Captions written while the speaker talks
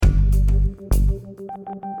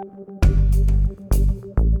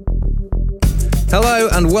Hello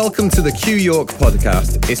and welcome to the Q York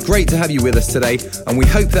podcast. It's great to have you with us today, and we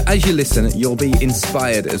hope that as you listen, you'll be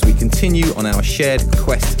inspired as we continue on our shared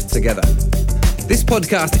quest together. This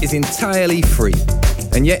podcast is entirely free,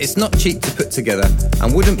 and yet it's not cheap to put together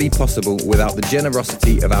and wouldn't be possible without the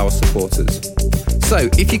generosity of our supporters. So,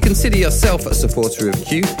 if you consider yourself a supporter of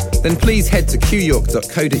Q, then please head to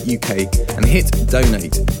qyork.co.uk and hit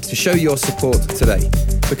donate to show your support today,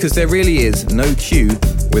 because there really is no Q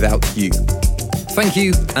without you. Thank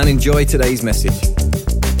you and enjoy today's message.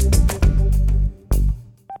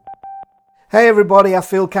 Hey everybody, I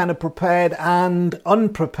feel kind of prepared and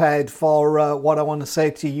unprepared for what I want to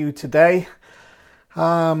say to you today.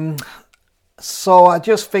 So I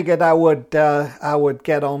just figured I would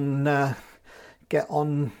get on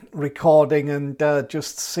recording and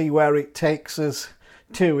just see where it takes us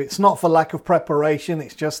to. It's not for lack of preparation,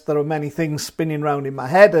 it's just there are many things spinning around in my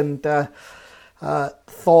head and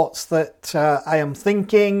thoughts that I am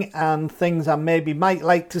thinking and things I maybe might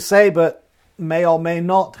like to say but may or may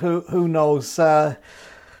not, who knows. But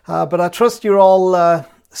I trust you're all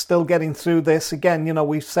still getting through this. Again, you know,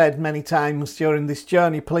 we've said many times during this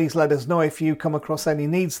journey, please let us know if you come across any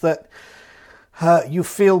needs that you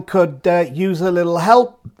feel could use a little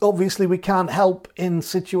help. Obviously, we can't help in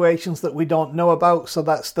situations that we don't know about, so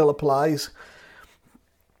that still applies.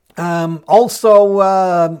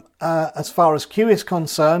 Also, as far as Q is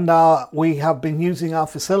concerned, we have been using our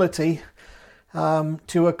facility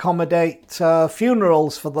to accommodate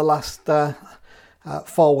funerals for the last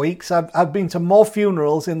 4 weeks. I've been to more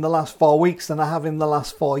funerals in the last 4 weeks than I have in the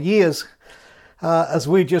last 4 years, as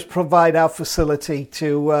we just provide our facility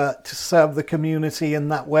to serve the community in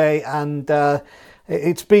that way, and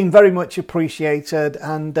it's been very much appreciated.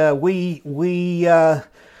 And we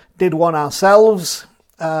did one ourselves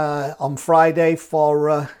on Friday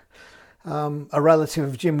for a relative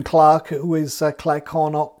of Jim Clark, who is Claire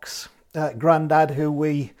Cornock's granddad, who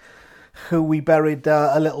we buried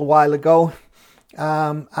a little while ago,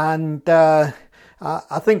 and I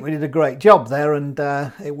think we did a great job there, and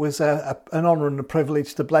it was an honour and a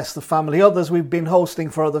privilege to bless the family. Others we've been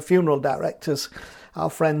hosting for other funeral directors,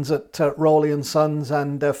 our friends at Rowley and Sons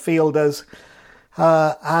and Fielders,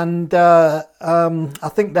 and I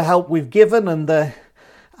think the help we've given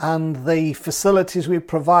and the facilities we've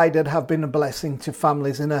provided have been a blessing to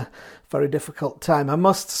families in a very difficult time. I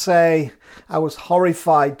must say I was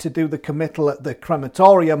horrified to do the committal at the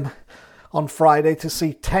crematorium on Friday to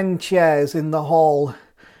see 10 chairs in the hall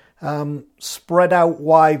spread out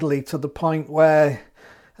widely to the point where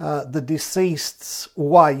the deceased's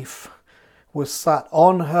wife was sat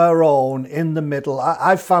on her own in the middle.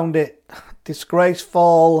 I found it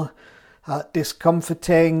disgraceful,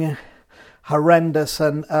 discomforting, horrendous,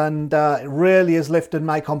 and it really has lifted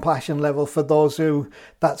my compassion level for those who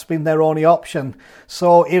that's been their only option.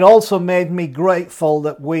 So it also made me grateful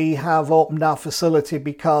that we have opened our facility,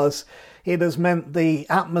 because it has meant the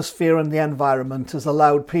atmosphere and the environment has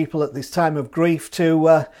allowed people at this time of grief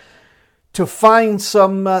to find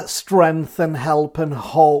some strength and help and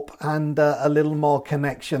hope and a little more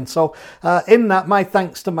connection. So in that, my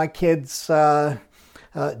thanks to my kids,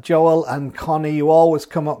 Joel and Connie. You always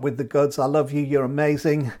come up with the goods. I love you. You're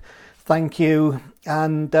amazing. Thank you.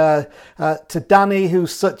 And to Danny,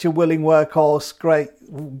 who's such a willing workhorse. Great.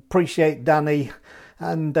 Appreciate Danny.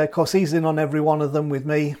 And of course, he's in on every one of them with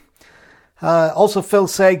me. Also, Phil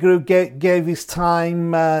Sager, who gave his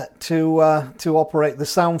time to operate the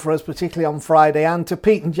sound for us, particularly on Friday. And to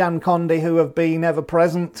Pete and Jan Conde, who have been ever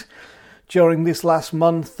present during this last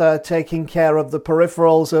month, taking care of the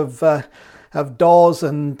peripherals of doors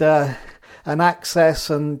and access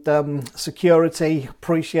and security.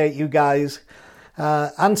 Appreciate you guys.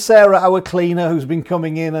 And Sarah, our cleaner, who's been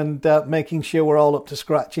coming in and making sure we're all up to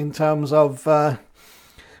scratch in terms of the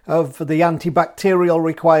antibacterial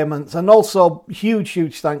requirements. And also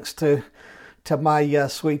huge thanks to my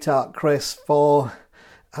sweetheart Chris for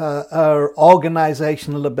her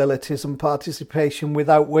organisational abilities and participation,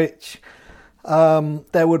 without which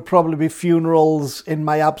there would probably be funerals in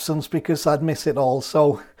my absence, because I'd miss it all.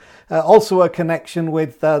 So also a connection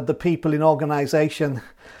with the people in organisation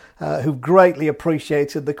who've greatly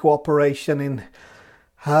appreciated the cooperation in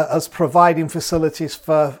us providing facilities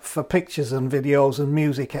for pictures and videos and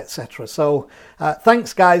music, etc. So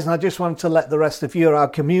thanks guys, and I just wanted to let the rest of you, our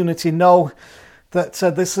community, know that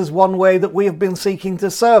this is one way that we have been seeking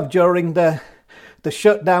to serve during the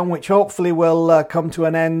shutdown, which hopefully will come to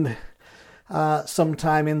an end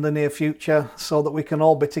sometime in the near future, so that we can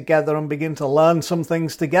all be together and begin to learn some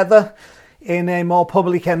things together in a more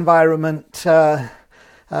public environment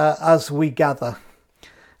as we gather.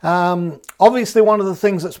 Obviously, one of the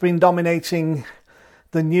things that's been dominating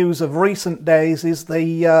the news of recent days is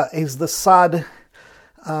the sad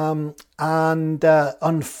and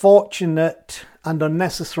unfortunate and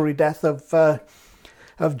unnecessary death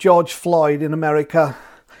of George Floyd in America.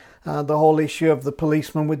 The whole issue of the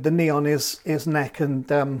policeman with the knee on his neck and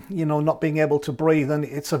not being able to breathe, and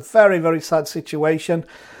it's a very, very sad situation.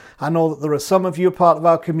 I know that there are some of you part of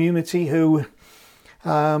our community who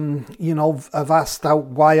have asked out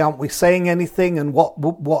why aren't we saying anything and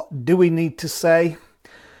what do we need to say.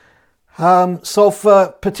 So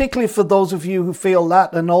particularly for those of you who feel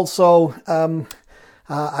that, and also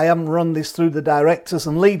I haven't run this through the directors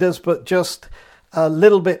and leaders, but just a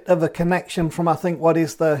little bit of a connection from, I think, what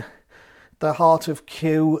is the heart of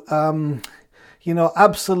Q.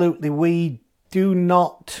 Absolutely, we do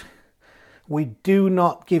not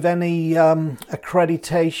give any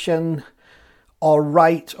accreditation or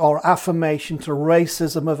right or affirmation to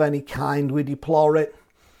racism of any kind. We deplore it.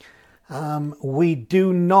 We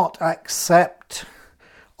do not accept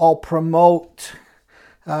or promote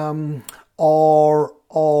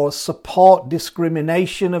or support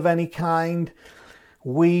discrimination of any kind.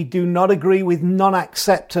 We do not agree with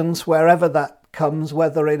non-acceptance wherever that comes,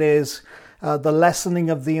 whether it is the lessening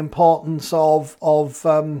of the importance of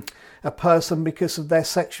a person because of their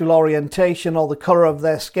sexual orientation or the colour of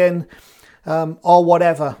their skin, or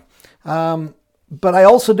whatever. But I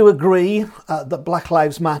also do agree that Black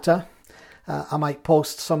Lives Matter. I might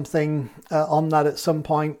post something on that at some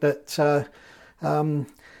point that,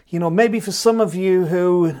 maybe for some of you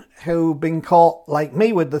who've been caught like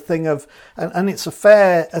me with the thing of, and it's a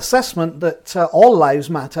fair assessment that all lives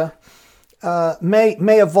matter,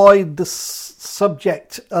 may avoid the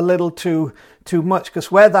subject a little too much,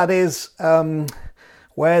 because where that is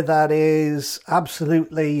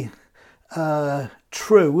absolutely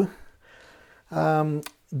true,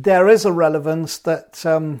 there is a relevance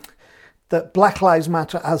that Black Lives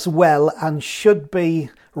Matter as well, and should be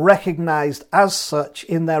recognised as such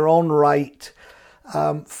in their own right,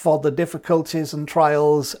 for the difficulties and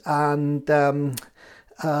trials and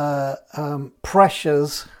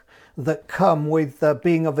pressures that come with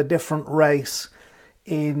being of a different race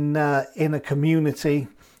in a community,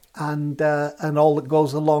 and all that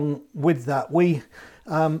goes along with that.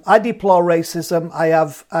 I deplore racism. I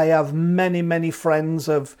have many friends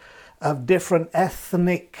of different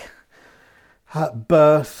ethnic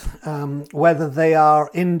birth, whether they are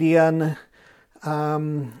Indian,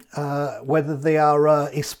 whether they are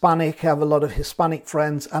Hispanic. I have a lot of Hispanic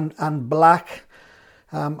friends and black,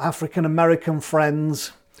 African American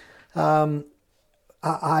friends.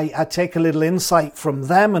 I take a little insight from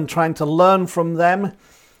them and trying to learn from them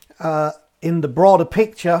in the broader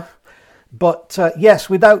picture. But yes,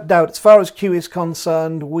 without doubt, as far as Q is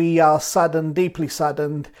concerned, we are saddened, deeply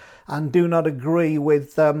saddened, and do not agree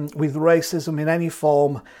with racism in any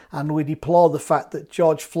form, and we deplore the fact that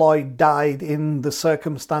George Floyd died in the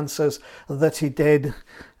circumstances that he did.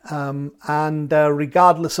 And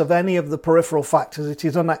regardless of any of the peripheral factors, it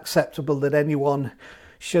is unacceptable that anyone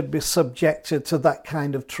should be subjected to that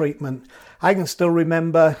kind of treatment. I can still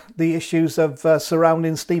remember the issues of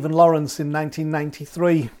surrounding Stephen Lawrence in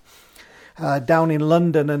 1993 down in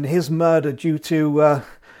London, and his murder due to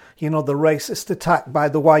the racist attack by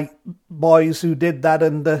the white boys who did that,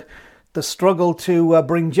 and the struggle to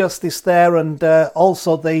bring justice there, and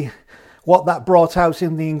also what that brought out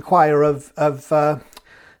in the Inquirer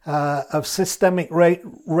of systemic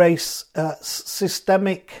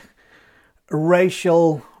systemic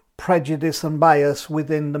racial prejudice and bias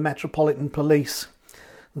within the Metropolitan Police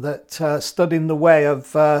that stood in the way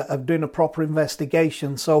of doing a proper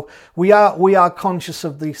investigation. So we are conscious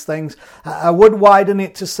of these things. I would widen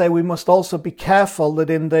it to say we must also be careful that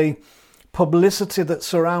in the publicity that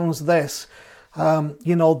surrounds this,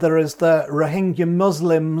 there is the Rohingya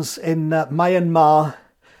Muslims in Myanmar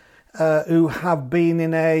who have been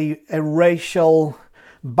in a racial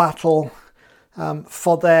battle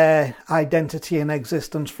for their identity and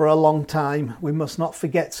existence for a long time. We must not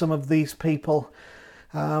forget some of these people.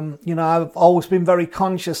 I've always been very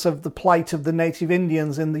conscious of the plight of the native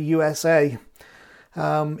Indians in the USA.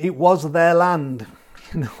 It was their land.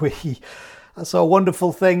 I saw a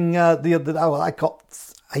wonderful thing the other day.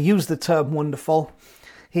 I used the term wonderful.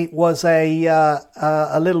 It was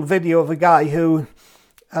a little video of a guy who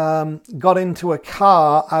got into a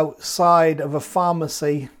car outside of a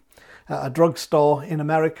pharmacy, a drugstore in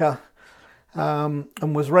America,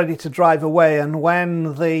 and was ready to drive away. And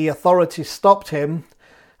when the authorities stopped him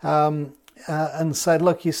and said,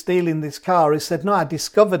 "Look, you're stealing this car," he said, "No, I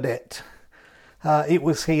discovered it. It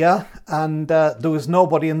was here, and there was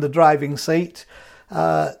nobody in the driving seat.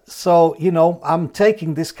 So, I'm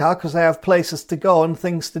taking this car because I have places to go and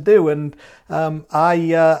things to do, and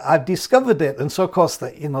I've discovered it. And so, of course,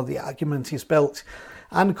 the argument is built.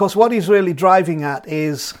 And, of course, what he's really driving at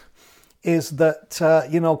is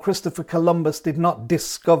that, Christopher Columbus did not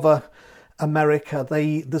discover America.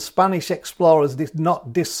 The Spanish explorers did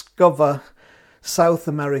not discover South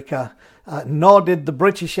America, nor did the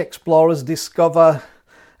British explorers discover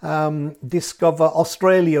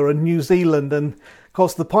Australia and New Zealand. And of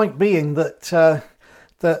course, the point being that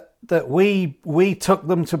we took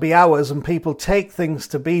them to be ours, and people take things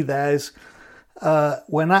to be theirs.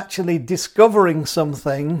 When actually discovering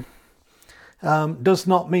something does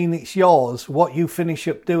not mean it's yours. What you finish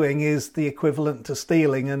up doing is the equivalent to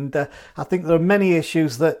stealing. And I think there are many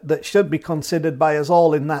issues that should be considered by us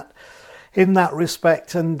all in that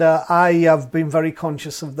respect. And I have been very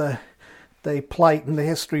conscious of the plight and the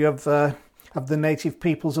history of the native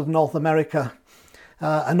peoples of North America.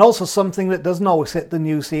 And also something that doesn't always hit the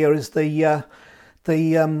news here is the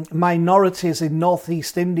minorities in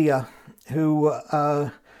Northeast India who,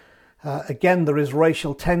 again, there is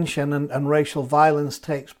racial tension and racial violence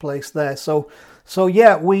takes place there. So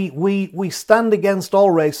yeah, we stand against all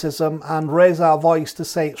racism and raise our voice to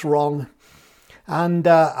say it's wrong. And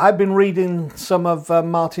I've been reading some of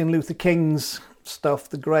Martin Luther King's stuff,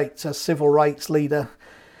 the great civil rights leader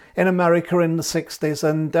in America in the 60s.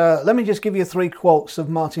 And let me just give you 3 quotes of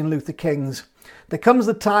Martin Luther King's. There comes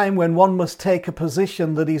a time when one must take a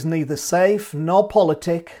position that is neither safe, nor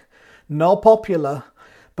politic, nor popular,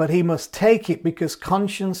 but he must take it because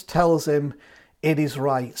conscience tells him it is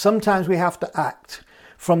right. Sometimes we have to act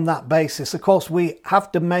from that basis. Of course, we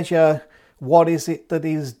have to measure what is it that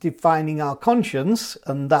is defining our conscience,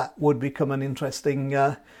 and that would become an interesting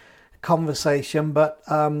conversation. But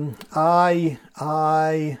I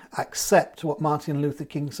accept what Martin Luther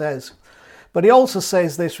King says. But he also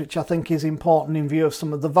says this, which I think is important in view of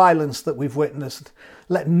some of the violence that we've witnessed.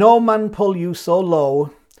 Let no man pull you so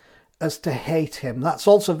low as to hate him. That's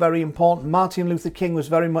also very important. Martin Luther King was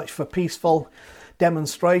very much for peaceful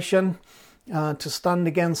demonstration, to stand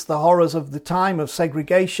against the horrors of the time of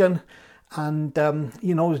segregation, and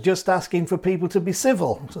was just asking for people to be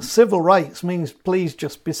civil. So civil rights means please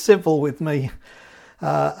just be civil with me,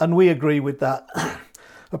 and we agree with that.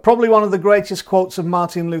 But probably one of the greatest quotes of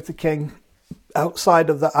Martin Luther King, outside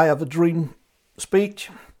of the I Have a Dream speech,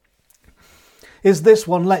 is this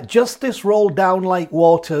one: let justice roll down like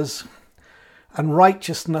waters and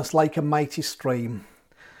righteousness like a mighty stream.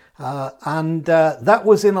 And that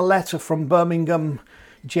was in a letter from Birmingham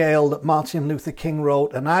jail that Martin Luther King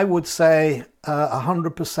wrote. And I would say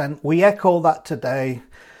 100% we echo that today.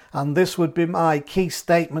 And this would be my key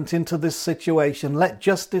statement into this situation. Let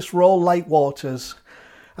justice roll like waters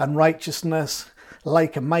and righteousness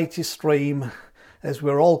like a mighty stream, as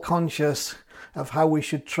we're all conscious of how we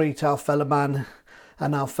should treat our fellow man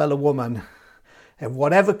and our fellow woman, of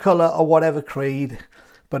whatever colour or whatever creed.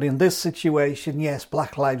 But in this situation, yes,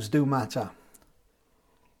 black lives do matter.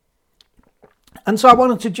 And so I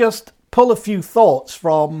wanted to just pull a few thoughts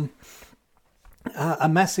from a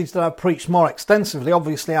message that I've preached more extensively.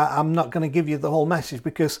 Obviously, I'm not going to give you the whole message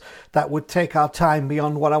because that would take our time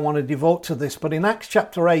beyond what I want to devote to this. But in Acts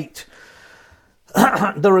chapter 8,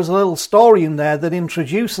 there is a little story in there that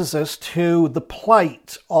introduces us to the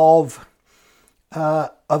plight of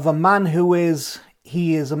a man who is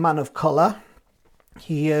a man of colour.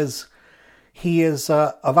 He is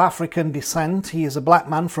of African descent. He is a black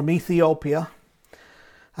man from Ethiopia,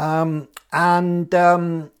 and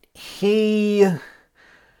he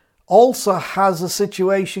also has a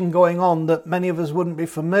situation going on that many of us wouldn't be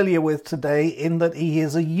familiar with today, in that he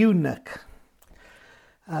is a eunuch.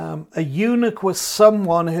 A eunuch was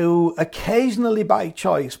someone who occasionally by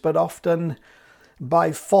choice, but often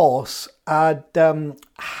by force, had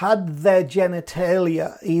their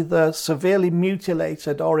genitalia either severely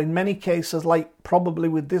mutilated, or in many cases, like probably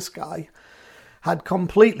with this guy, had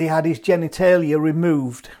completely had his genitalia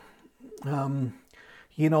removed.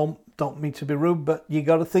 Don't mean to be rude, but you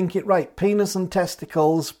got to think it right. Penis and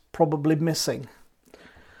testicles probably missing.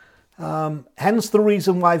 Hence the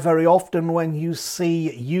reason why very often when you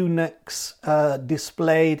see eunuchs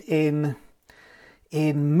displayed in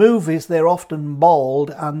movies, they're often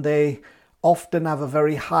bald and they often have a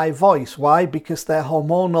very high voice. Why? Because their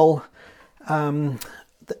hormonal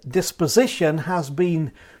disposition has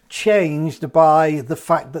been changed by the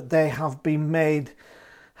fact that they have been made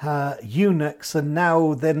eunuchs, and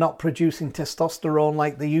now they're not producing testosterone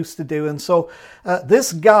like they used to do. And so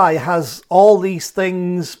this guy has all these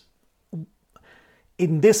things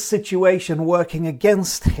in this situation working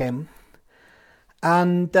against him.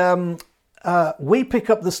 And we pick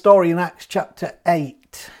up the story in Acts chapter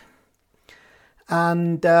 8.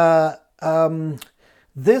 And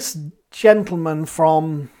this gentleman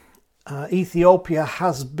from Ethiopia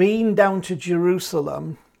has been down to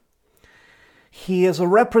Jerusalem. He is a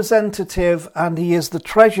representative and he is the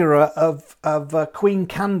treasurer of Queen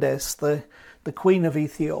Candace, the Queen of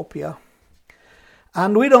Ethiopia.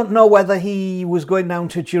 And we don't know whether he was going down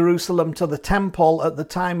to Jerusalem to the temple at the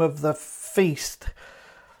time of the feast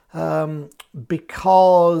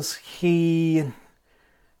because he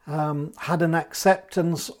had an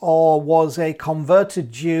acceptance or was a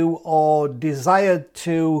converted Jew or desired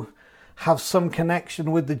to have some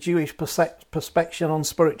connection with the Jewish perspective on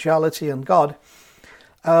spirituality and God,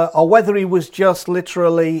 or whether he was just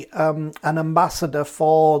literally an ambassador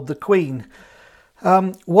for the Queen.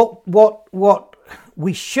 What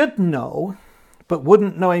we should know, but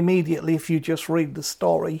wouldn't know immediately if you just read the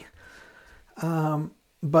story,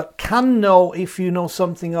 but can know if you know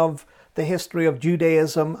something of the history of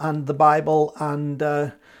Judaism and the Bible and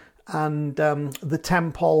the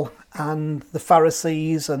temple and the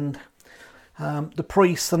Pharisees and the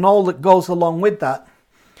priests and all that goes along with that,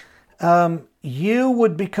 you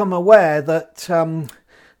would become aware that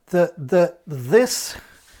that this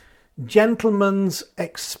gentleman's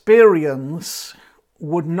experience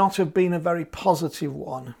would not have been a very positive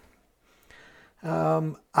one.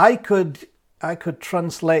 I could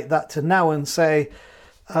translate that to now and say,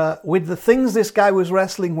 with the things this guy was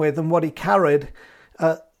wrestling with and what he carried,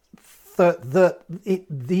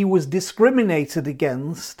 he was discriminated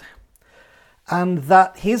against, and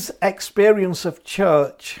that his experience of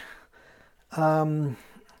church, the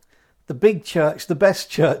big church, the best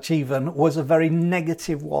church even, was a very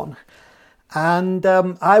negative one. And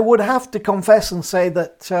I would have to confess and say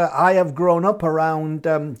that I have grown up around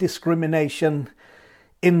discrimination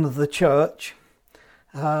in the church,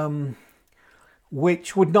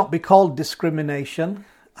 which would not be called discrimination.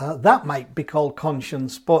 That might be called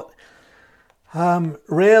conscience, but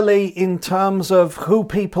really in terms of who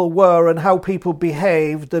people were and how people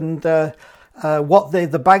behaved and what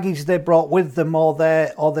the baggage they brought with them or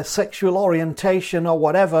their sexual orientation or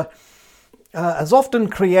whatever, has often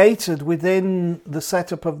created within the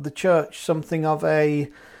setup of the church something of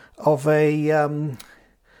a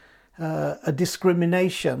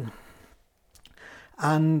discrimination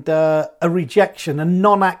and a rejection, a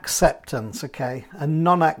non-acceptance, a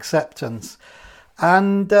non-acceptance.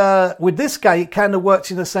 And with this guy, it kind of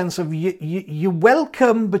works in a sense of you're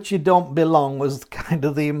welcome, but you don't belong, was kind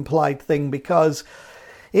of the implied thing. Because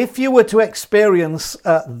if you were to experience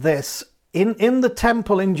this in the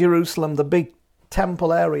temple in Jerusalem, the big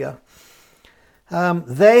temple area,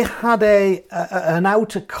 they had an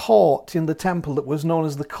outer court in the temple that was known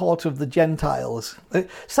as the Court of the Gentiles. It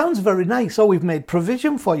sounds very nice. Oh, we've made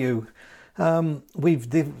provision for you.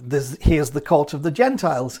 Here's the Court of the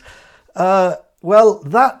Gentiles. Well,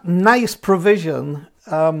 that nice provision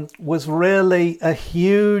was really a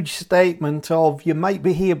huge statement of you might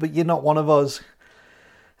be here, but you're not one of us.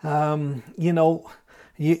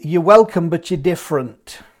 You're welcome, but you're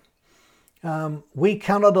different. We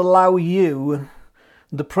cannot allow you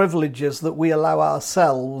the privileges that we allow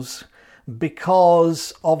ourselves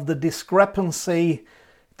because of the discrepancy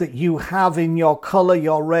that you have in your colour,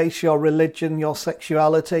 your race, your religion, your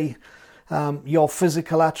sexuality, your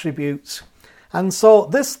physical attributes. And so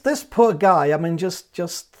this poor guy, I mean,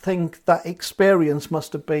 just think that experience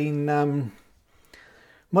must have been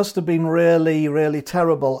really, really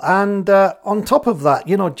terrible. And on top of that,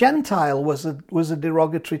 Gentile was a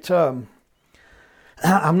derogatory term.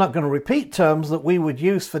 I'm not going to repeat terms that we would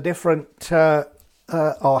use for different,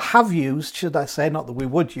 or have used, should I say, not that we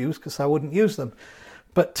would use because I wouldn't use them,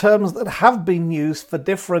 but terms that have been used for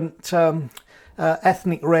different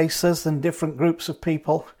ethnic races and different groups of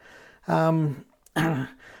people. Gentile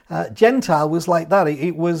was like that.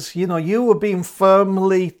 It was, you were being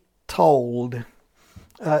firmly told,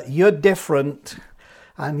 you're different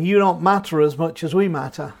and you don't matter as much as we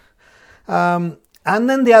matter. And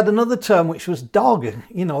then they had another term which was dog.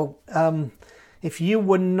 If you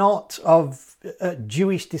were not of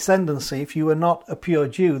Jewish descendancy, if you were not a pure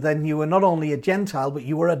Jew, then you were not only a Gentile, but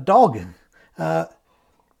you were a dog,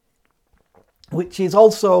 which is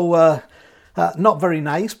also not very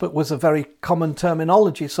nice, but was a very common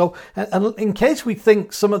terminology. So, and in case we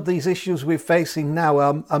think some of these issues we're facing now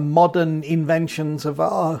are modern inventions of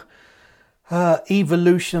our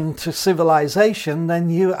evolution to civilization, then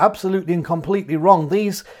you're absolutely and completely wrong.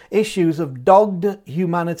 These issues of dogged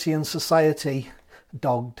humanity and society,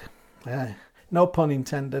 dogged, no pun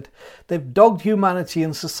intended, they've dogged humanity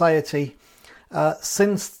and society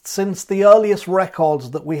since the earliest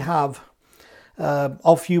records that we have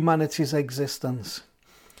of humanity's existence.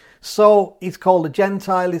 So he's called a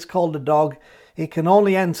Gentile, he's called a dog. He can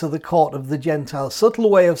only enter the court of the Gentiles. Subtle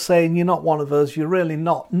way of saying you're not one of us, you're really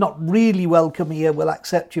not really welcome here, we'll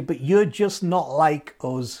accept you, but you're just not like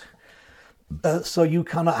us. So you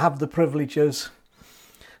cannot have the privileges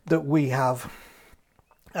that we have.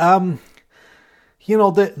 There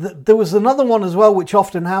was another one as well, which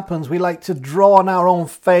often happens. We like to draw on our own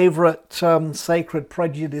favourite sacred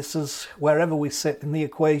prejudices wherever we sit in the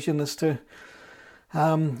equation as to,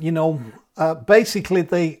 basically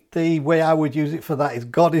the way I would use it for that is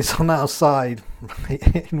God is on our side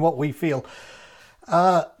in what we feel.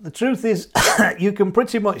 The truth is, you can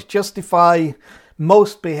pretty much justify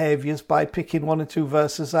most behaviours by picking one or two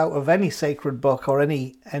verses out of any sacred book or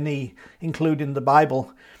any including the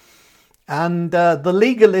Bible. And the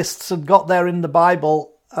legalists had got there in the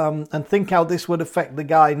Bible and think how this would affect the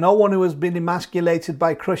guy. No one who has been emasculated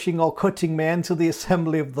by crushing or cutting may enter the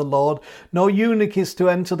assembly of the Lord. No eunuch is to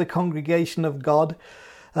enter the congregation of God.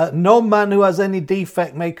 No man who has any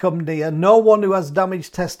defect may come near. No one who has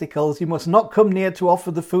damaged testicles. He must not come near to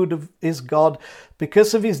offer the food of his God.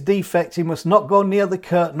 Because of his defect, he must not go near the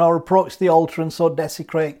curtain or approach the altar and so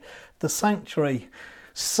desecrate the sanctuary.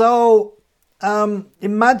 So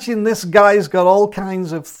imagine this guy's got all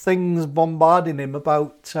kinds of things bombarding him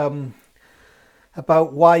about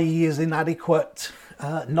why he is inadequate,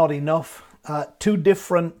 not enough, too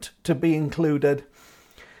different to be included,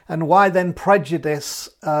 and why then prejudice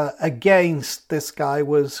against this guy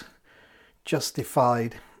was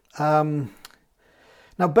justified. Now,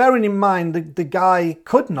 bearing in mind the guy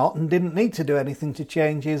could not and didn't need to do anything to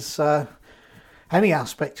change his any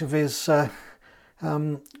aspect of his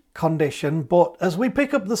condition. But as we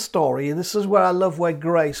pick up the story, this is where I love where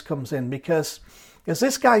grace comes in, because there's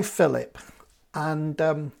this guy Philip,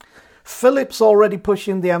 and Philip's already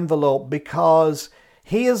pushing the envelope because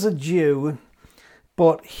he is a Jew,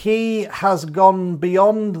 but he has gone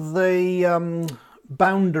beyond the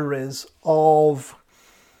boundaries of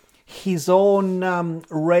his own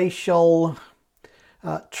racial,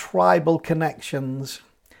 tribal connections.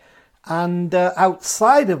 And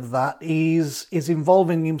outside of that, is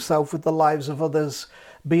involving himself with the lives of others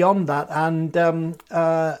beyond that, and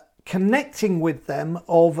connecting with them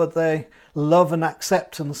over the love and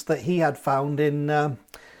acceptance that he had found in the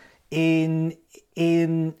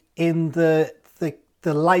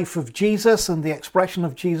life of Jesus and the expression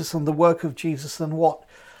of Jesus and the work of Jesus, and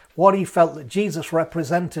what he felt that Jesus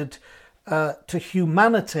represented to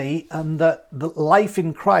humanity, and that the life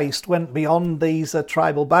in Christ went beyond these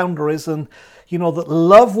tribal boundaries, and that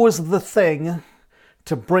love was the thing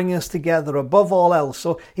to bring us together above all else.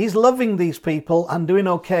 So he's loving these people and doing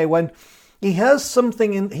okay when he hears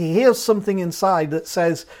something inside that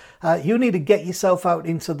says, you need to get yourself out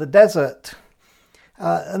into the desert.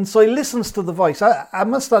 And so he listens to the voice. I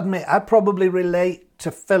must admit, I probably relate to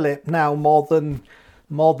Philip now more than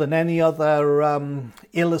any other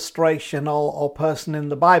illustration or person in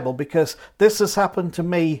the Bible, because this has happened to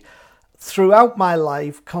me throughout my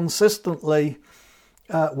life consistently,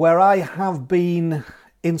 where I have been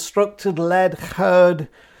instructed, led, heard,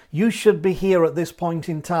 you should be here at this point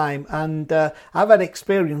in time. And I've had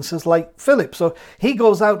experiences like Philip. So he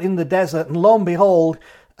goes out in the desert, and lo and behold,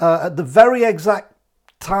 at the very exact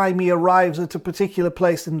time he arrives at a particular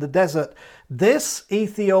place in the desert, this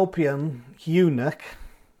Ethiopian eunuch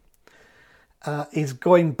is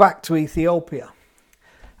going back to Ethiopia,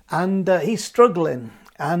 and he's struggling,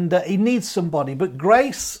 and he needs somebody, but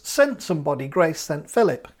Grace sent somebody. Grace sent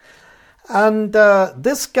Philip, and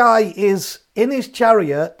this guy is in his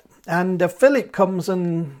chariot, and Philip comes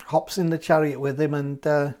and hops in the chariot with him, and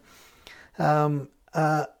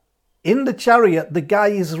in the chariot the guy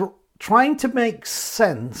is trying to make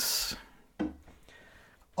sense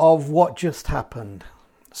of what just happened.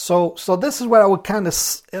 So this is where I would kind of,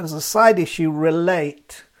 as a side issue,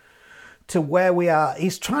 relate to where we are.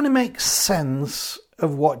 He's trying to make sense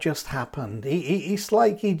of what just happened. He's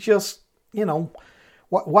like, he just,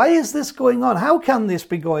 why is this going on? How can this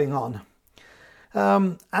be going on?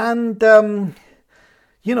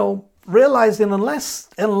 Realizing unless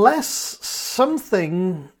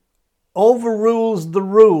something overrules the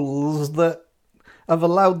rules that have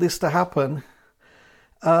allowed this to happen,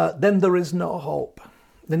 then there is no hope.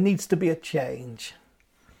 There needs to be a change.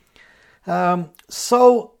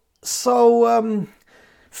 So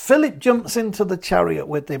Philip jumps into the chariot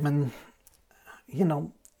with him, and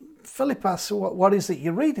Philip asks, "What is it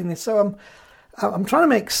you're reading?" He said, "I'm trying to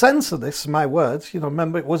make sense of this." My words,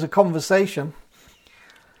 remember, it was a conversation.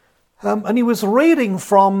 And he was reading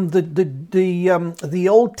from the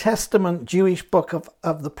Old Testament Jewish book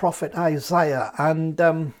of the prophet Isaiah,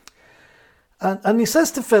 and he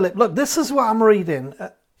says to Philip, "Look, this is what I'm reading,"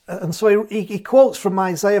 and so he quotes from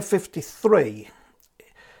Isaiah 53,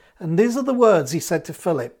 and these are the words he said to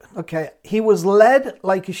Philip. Okay, "He was led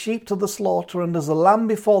like a sheep to the slaughter, and as a lamb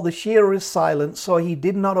before the shearer is silent, so he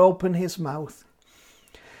did not open his mouth.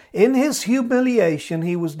 In his humiliation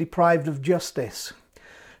he was deprived of justice.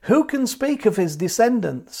 Who can speak of his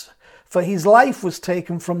descendants? For his life was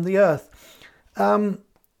taken from the earth." The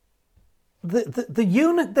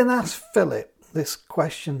eunuch then asked Philip this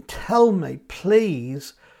question, "Tell me,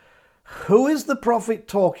 please, who is the prophet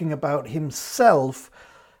talking about, himself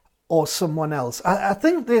or someone else?" I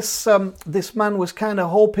think this man was kind of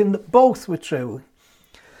hoping that both were true.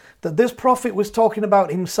 That this prophet was talking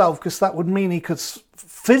about himself, because that would mean he could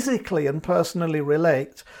physically and personally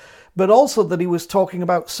relate, but also that he was talking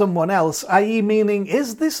about someone else, i.e. meaning,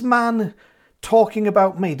 is this man talking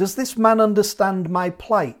about me? Does this man understand my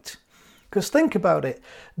plight? Because think about it,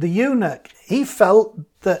 the eunuch, he felt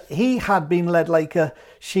that he had been led like a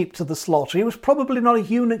sheep to the slaughter. He was probably not a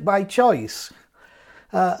eunuch by choice.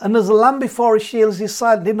 And as a lamb before his shears is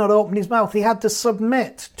silent, did not open his mouth. He had to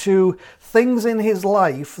submit to things in his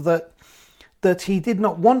life that he did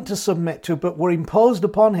not want to submit to, but were imposed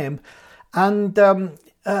upon him. And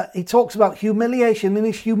he talks about humiliation. In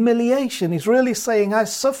his humiliation, he's really saying, I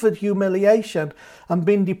suffered humiliation and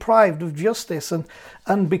been deprived of justice.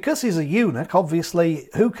 And because he's a eunuch, obviously,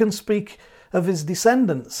 who can speak of his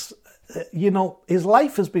descendants? His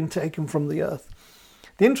life has been taken from the earth.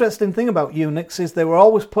 The interesting thing about eunuchs is they were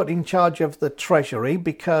always put in charge of the treasury,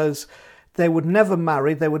 because they would never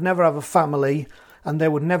marry, they would never have a family, and they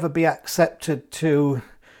would never be accepted to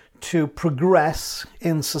progress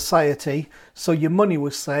in society. So your money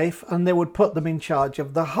was safe, and they would put them in charge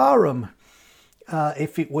of the harem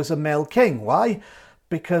if it was a male king. Why?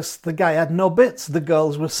 Because the guy had no bits. The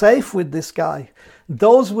girls were safe with this guy.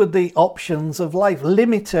 Those were the options of life.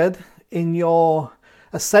 Limited in your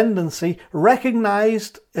ascendancy,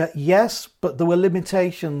 recognized, yes, but there were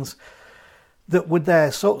limitations that were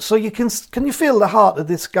there. So you can you feel the heart of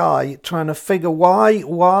this guy trying to figure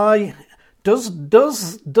why does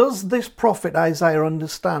this prophet Isaiah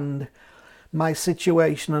understand my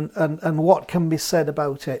situation and what can be said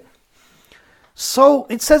about it? So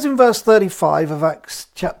it says in verse 35 of Acts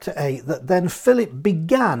chapter 8 that then Philip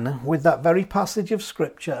began with that very passage of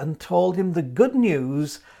scripture and told him the good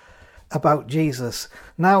news about Jesus.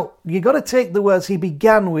 Now, you've got to take the words, he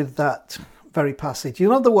began with that very passage.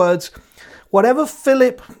 In other words, whatever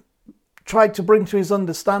Philip tried to bring to his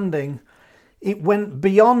understanding, it went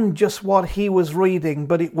beyond just what he was reading,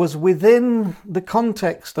 but it was within the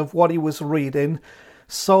context of what he was reading.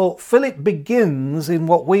 So Philip begins in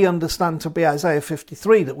what we understand to be Isaiah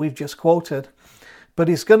 53 that we've just quoted, but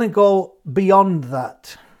he's going to go beyond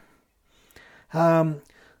that.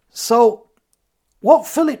 So what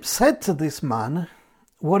Philip said to this man,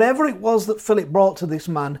 whatever it was that Philip brought to this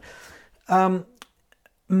man,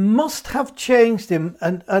 must have changed him,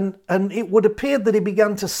 and it would appear that he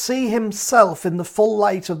began to see himself in the full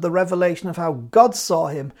light of the revelation of how God saw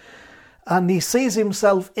him, and he sees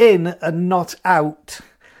himself in and not out.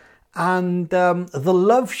 And the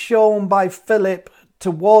love shown by Philip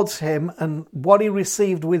towards him and what he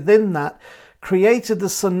received within that created the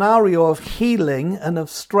scenario of healing and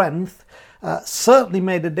of strength. Certainly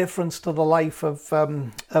made a difference to the life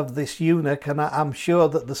of this eunuch, and I'm sure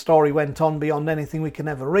that the story went on beyond anything we can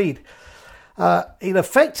ever read. It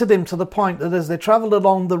affected him to the point that as they travelled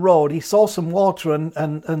along the road, he saw some water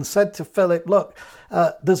and said to Philip, "Look,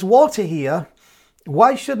 there's water here.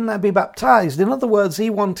 Why shouldn't I be baptized?" In other words, he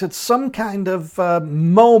wanted some kind of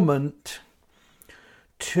moment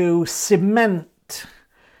to cement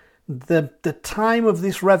the time of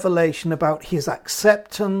this revelation about his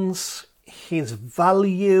acceptance, his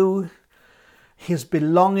value, his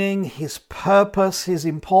belonging, his purpose, his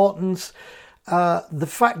importance, the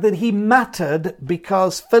fact that he mattered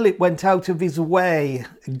because Philip went out of his way.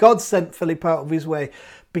 God sent Philip out of his way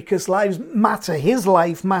because lives matter. His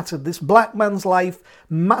life mattered. This black man's life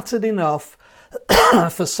mattered enough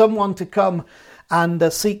for someone to come and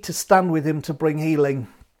seek to stand with him to bring healing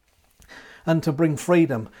and to bring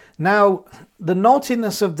freedom. Now, the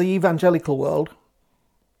naughtiness of the evangelical world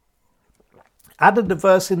added a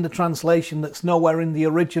verse in the translation that's nowhere in the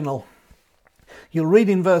original. You'll read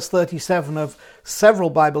in verse 37 of several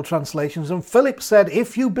Bible translations, and Philip said,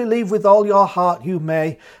 "If you believe with all your heart, you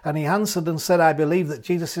may." And he answered and said, "I believe that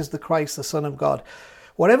Jesus is the Christ, the Son of God."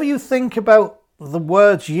 Whatever you think about the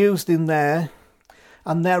words used in there,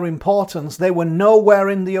 and their importance, they were nowhere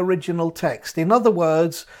in the original text. In other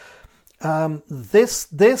words,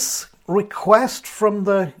 this request from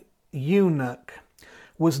the eunuch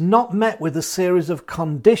was not met with a series of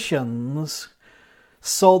conditions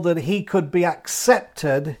so that he could be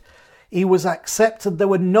accepted. He was accepted. There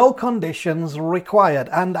were no conditions required.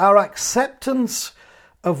 And our acceptance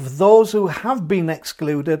of those who have been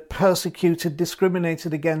excluded, persecuted,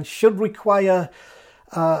 discriminated against should require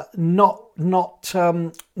not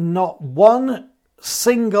one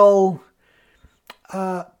single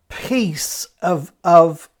piece of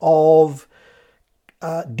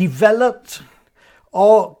developed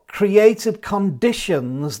or created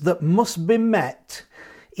conditions that must be met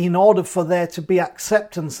in order for there to be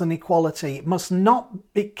acceptance and equality.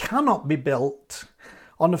 It cannot be built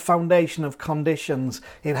on a foundation of conditions.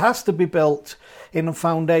 It has to be built in a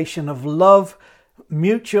foundation of love,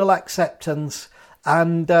 mutual acceptance,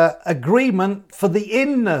 and agreement for the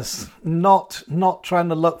inness, not trying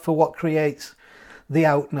to look for what creates the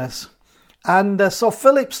outness. And so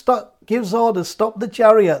Philip gives orders, stop the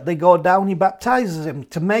chariot. They go down, he baptizes him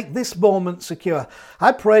to make this moment secure.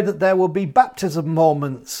 I pray that there will be baptism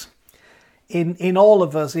moments in all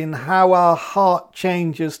of us, in how our heart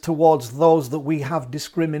changes towards those that we have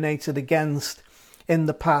discriminated against in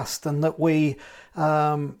the past, and that we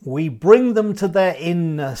bring them to their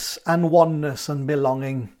inness and oneness and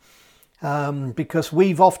belonging, because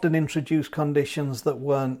we've often introduced conditions that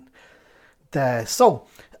weren't there. So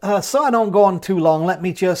I don't go on too long, let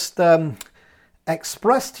me just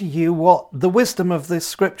express to you what the wisdom of this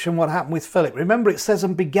scripture and what happened with Philip. Remember, it says,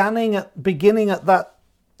 and beginning at that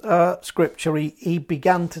scripture, he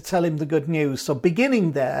began to tell him the good news. So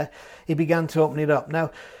beginning there, he began to open it up.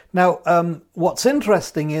 Now, what's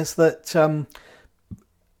interesting is that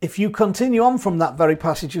if you continue on from that very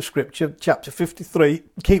passage of scripture, chapter 53,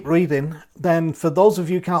 keep reading, then for those of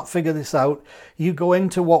you who can't figure this out, you go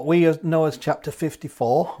into what we know as chapter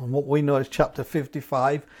 54, and what we know as chapter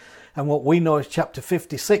 55, and what we know as chapter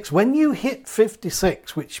 56. When you hit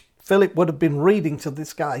 56, which Philip would have been reading to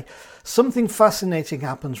this guy, something fascinating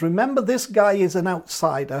happens. Remember, this guy is an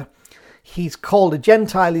outsider. He's called a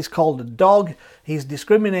Gentile, he's called a dog, he's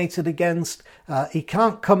discriminated against, he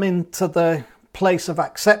can't come into the place of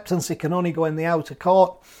acceptance, he can only go in the outer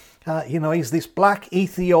court. He's this black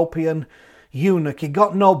Ethiopian eunuch, he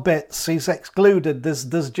got no bits, he's excluded,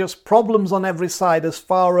 there's just problems on every side as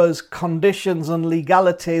far as conditions and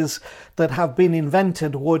legalities that have been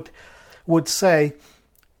invented would say.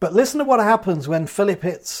 But listen to what happens when Philip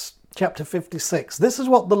hits chapter 56. This is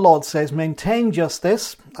what the Lord says: maintain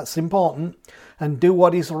justice, that's important, and do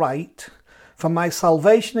what is right. For my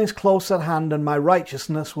salvation is close at hand, and my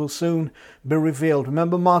righteousness will soon be revealed.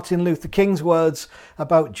 Remember Martin Luther King's words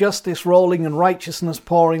about justice rolling and righteousness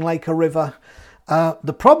pouring like a river.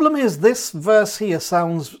 The problem is this verse here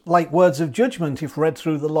sounds like words of judgment if read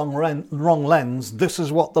through the wrong lens. This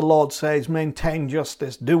is what the Lord says: maintain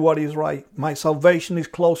justice, do what is right. My salvation is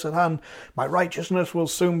close at hand, my righteousness will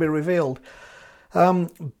soon be revealed.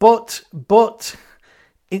 But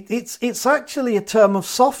it's actually a term of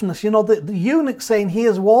softness. The eunuch saying,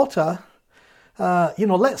 here's water,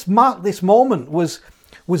 let's mark this moment,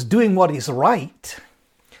 was doing what is right.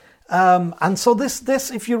 And so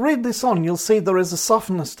this, if you read this on, you'll see there is a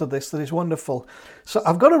softness to this that is wonderful. So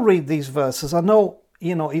I've got to read these verses. I know,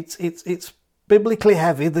 it's biblically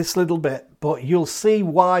heavy, this little bit, but you'll see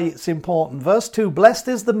why it's important. Verse 2, blessed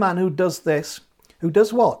is the man who does this. Who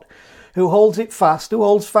does what? Who holds it fast. Who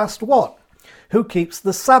holds fast what? Who keeps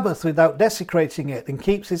the Sabbath without desecrating it, and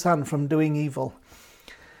keeps his hand from doing evil.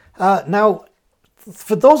 Now,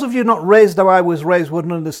 for those of you not raised how I was raised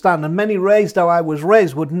wouldn't understand, and many raised how I was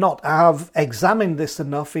raised would not have examined this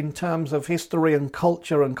enough in terms of history and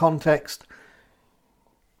culture and context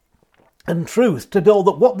and truth, to know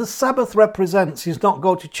that what the Sabbath represents is not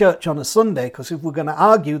go to church on a Sunday, because if we're going to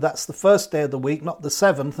argue, that's the first day of the week, not the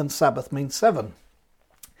seventh, and Sabbath means 7.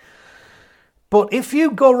 But if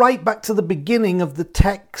you go right back to the beginning of the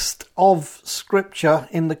text of Scripture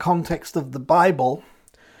in the context of the Bible,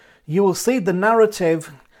 you will see the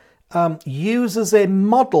narrative uses a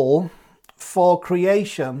model for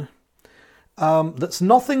creation that's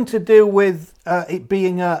nothing to do with it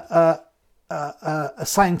being a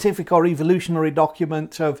scientific or evolutionary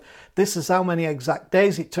document of this is how many exact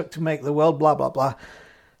days it took to make the world, blah, blah, blah.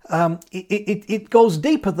 It goes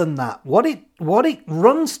deeper than that. What it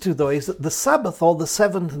runs to, though, is that the Sabbath, or the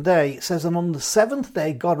seventh day, it says, and on the seventh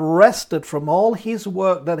day God rested from all his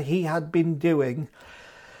work that he had been doing.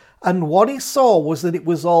 And what he saw was that it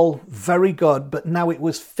was all very good, but now it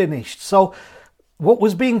was finished. So what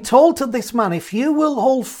was being told to this man, if you will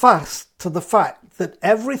hold fast to the fact that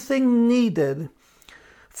everything needed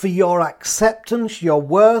for your acceptance, your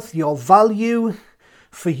worth, your value,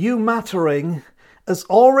 for you mattering, has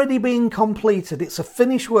already been completed. It's a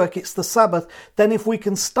finished work. It's the Sabbath. Then if we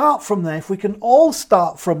can start from there, if we can all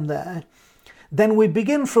start from there, then we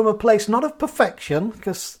begin from a place not of perfection,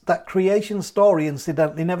 because that creation story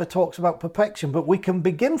incidentally never talks about perfection, but we can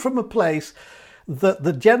begin from a place that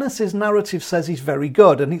the Genesis narrative says is very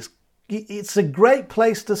good. And it's a great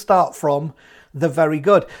place to start from, the very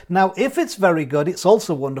good. Now, if it's very good, it's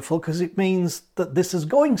also wonderful because it means that this is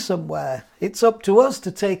going somewhere. It's up to us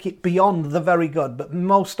to take it beyond the very good, but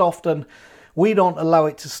most often we don't allow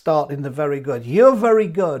it to start in the very good. You're very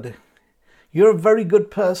good. You're a very good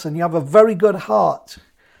person. You have a very good heart.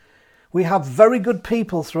 We have very good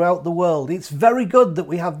people throughout the world. It's very good that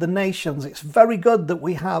we have the nations. It's very good that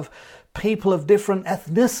we have people of different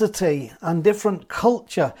ethnicity and different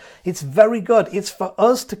culture. It's very good. It's for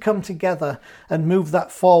us to come together and move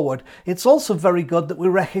that forward. It's also very good that we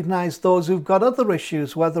recognize those who've got other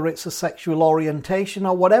issues, whether it's a sexual orientation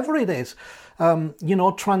or whatever it is,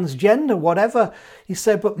 transgender, whatever. You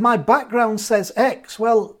say, but my background says X.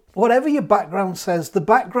 Well, whatever your background says, the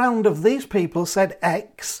background of these people said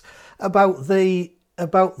X about the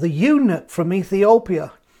eunuch from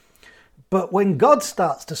Ethiopia. But when God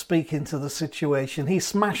starts to speak into the situation, he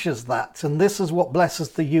smashes that. And this is what blesses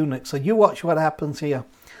the eunuch. So you watch what happens here.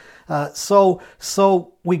 So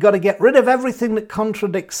we got to get rid of everything that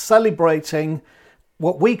contradicts celebrating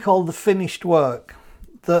what we call the finished work.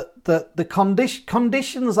 The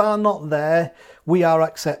conditions are not there. We are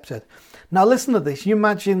accepted. Now listen to this. You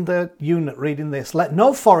imagine the eunuch reading this. Let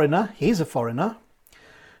no foreigner, he's a foreigner,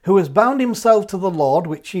 who has bound himself to the Lord,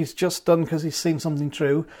 which he's just done because he's seen something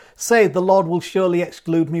true, say, the Lord will surely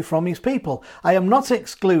exclude me from his people. I am not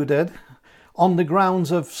excluded on the grounds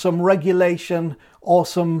of some regulation or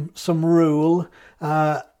some rule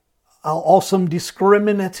or some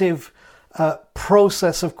discriminative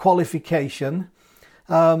process of qualification.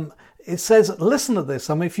 It says, listen to this.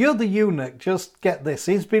 I mean, if you're the eunuch, just get this.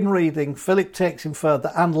 He's been reading. Philip takes him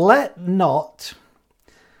further. And let not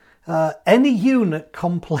any eunuch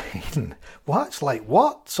complain. What? It's like,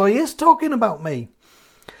 what? So he is talking about me.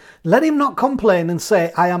 Let him not complain and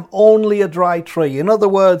say, I am only a dry tree. In other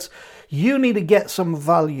words, you need to get some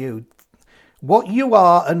value. What you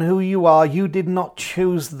are and who you are, you did not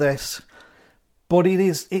choose this. But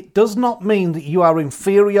it does not mean that you are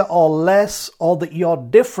inferior or less, or that your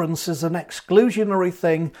difference is an exclusionary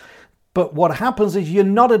thing. But what happens is you're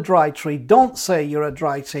not a dry tree. Don't say you're a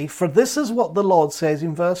dry tree. For this is what the Lord says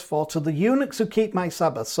in verse 4, to the eunuchs who keep my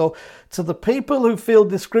Sabbath. So to the people who feel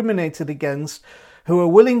discriminated against, who are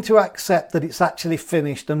willing to accept that it's actually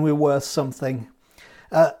finished and we're worth something.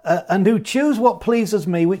 And who choose what pleases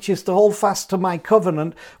me, which is to hold fast to my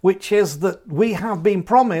covenant, which is that we have been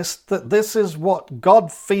promised that this is what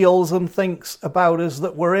God feels and thinks about us,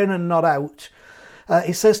 that we're in and not out.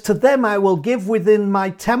 He says, to them I will give within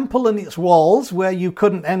my temple and its walls, where you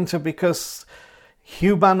couldn't enter because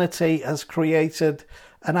humanity has created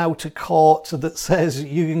an outer court that says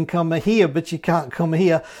you can come here, but you can't come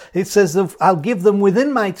here. It says, I'll give them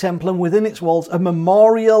within my temple and within its walls a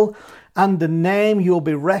memorial and a name. You'll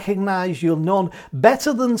be recognized, you'll known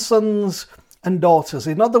better than sons and daughters.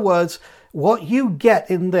 In other words, what you get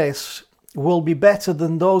in this will be better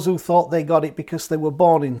than those who thought they got it because they were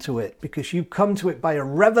born into it, because you come to it by a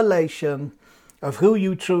revelation of who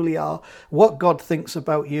you truly are, what God thinks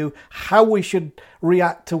about you, how we should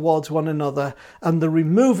react towards one another, and the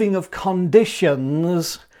removing of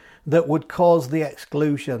conditions that would cause the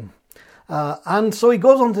exclusion. And so he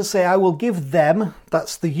goes on to say, I will give them,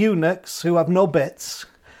 that's the eunuchs who have no bits,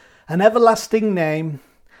 an everlasting name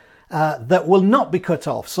that will not be cut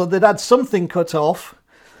off. So they'd had something cut off,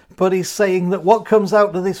 but he's saying that what comes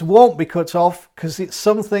out of this won't be cut off because it's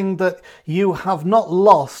something that you have not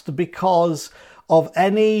lost because of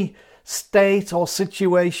any state or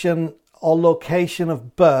situation or location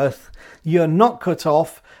of birth. You're not cut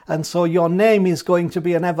off, and so your name is going to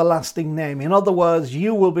be an everlasting name. In other words,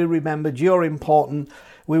 you will be remembered, you're important,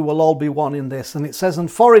 we will all be one in this. And it says,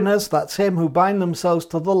 and foreigners, that's him, who bind themselves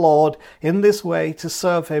to the Lord in this way to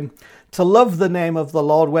serve him, to love the name of the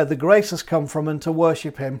Lord where the grace has come from, and to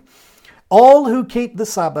worship him. All who keep the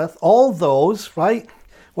Sabbath, all those, right,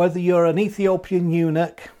 whether you're an Ethiopian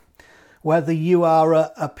eunuch, whether you are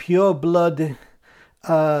a pure-blood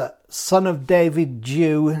son of David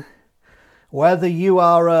Jew, whether you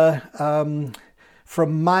are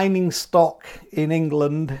from mining stock in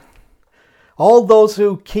England, all those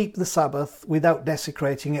who keep the Sabbath without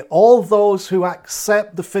desecrating it, all those who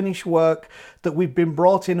accept the finished work that we've been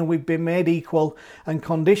brought in and we've been made equal and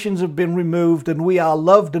conditions have been removed and we are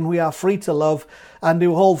loved and we are free to love, and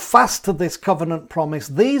who hold fast to this covenant promise,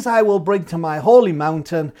 these I will bring to my holy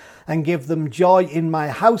mountain and give them joy in my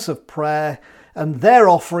house of prayer, and their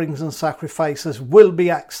offerings and sacrifices will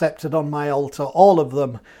be accepted on my altar, all of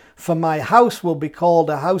them. For my house will be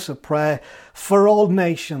called a house of prayer for all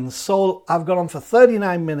nations. So I've gone on for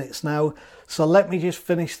 39 minutes now, so let me just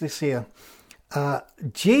finish this here.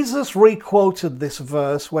 Jesus re-quoted this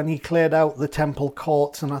verse when he cleared out the temple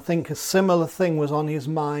courts, and I think a similar thing was on his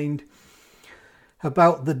mind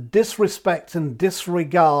about the disrespect and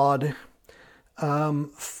disregard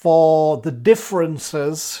for the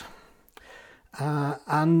differences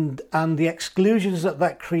and the exclusions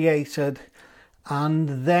that created,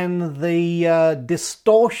 and then the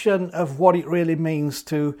distortion of what it really means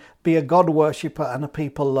to be a God worshipper and a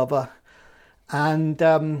people lover. And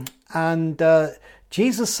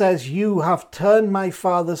Jesus says, "You have turned my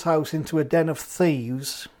Father's house into a den of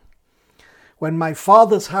thieves, when my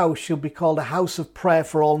Father's house shall be called a house of prayer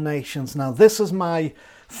for all nations." Now, this is my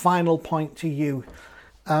final point to you.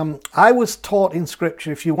 I was taught in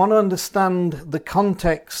Scripture, if you want to understand the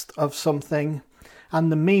context of something and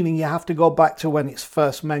the meaning, you have to go back to when it's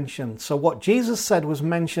first mentioned. So what Jesus said was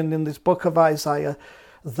mentioned in this book of Isaiah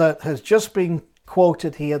that has just been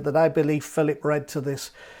quoted here, that I believe Philip read to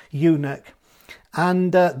this eunuch.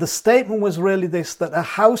 And the statement was really this, that a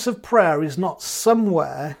house of prayer is not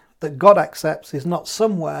somewhere that God accepts, is not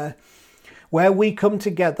somewhere where we come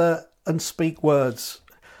together and speak words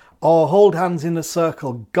or hold hands in a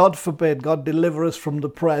circle. God forbid, God deliver us from the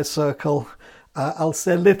prayer circle. I'll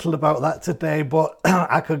say little about that today, but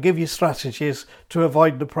I could give you strategies to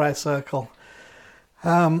avoid the prayer circle.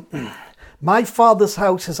 My Father's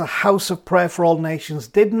house is a house of prayer for all nations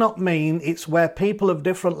did not mean it's where people of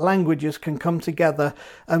different languages can come together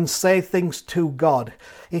and say things to God.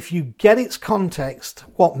 If you get its context,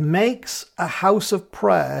 what makes a house of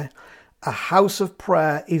prayer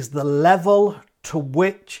is the level to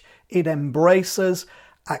which it embraces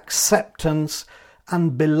acceptance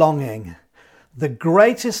and belonging. The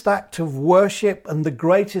greatest act of worship and the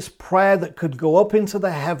greatest prayer that could go up into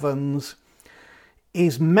the heavens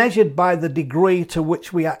is measured by the degree to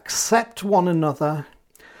which we accept one another,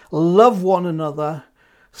 love one another,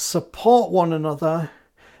 support one another,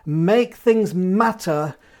 make things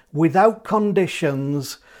matter without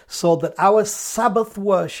conditions, so that our Sabbath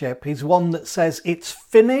worship is one that says it's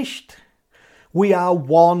finished, we are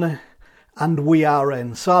one, and we are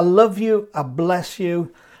in. So I love you, I bless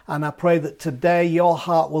you, and I pray that today your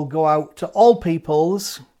heart will go out to all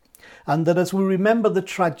peoples, and that as we remember the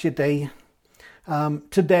tragedy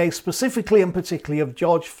today, specifically and particularly of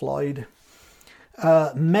George Floyd,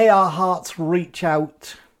 may our hearts reach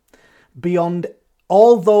out beyond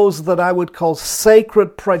all those that I would call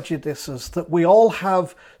sacred prejudices, that we all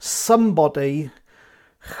have somebody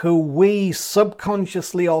who we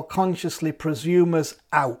subconsciously or consciously presume as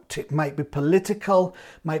out. It might be political,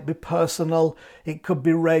 might be personal, it could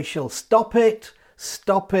be racial. Stop it,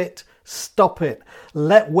 stop it, stop it.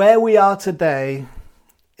 Let where we are today,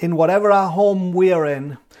 in whatever our home we're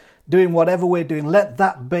in, doing whatever we're doing, let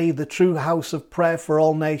that be the true house of prayer for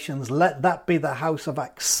all nations. Let that be the house of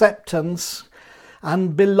acceptance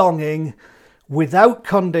and belonging without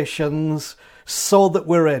conditions, so that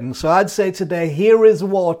we're in. So I'd say today, here is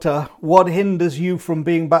water. What hinders you from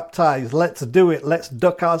being baptized? Let's do it. Let's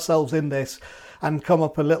duck ourselves in this and come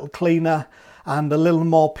up a little cleaner and a little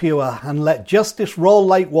more pure, and let justice roll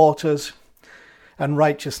like waters and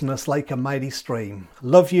righteousness like a mighty stream.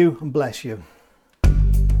 Love you and bless you.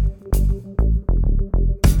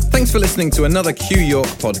 Thanks for listening to another Q York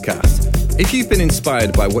podcast. If you've been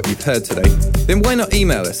inspired by what you've heard today, then why not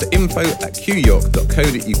email us at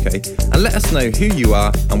info@qyork.co.uk and let us know who you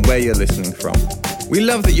are and where you're listening from. We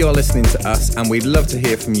love that you're listening to us, and we'd love to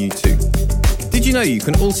hear from you too. Did you know you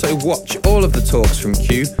can also watch all of the talks from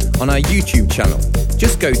Q on our YouTube channel?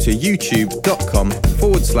 Just go to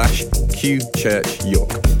youtube.com/Q Church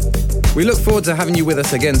York. We look forward to having you with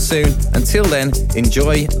us again soon. Until then,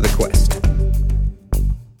 enjoy the quest.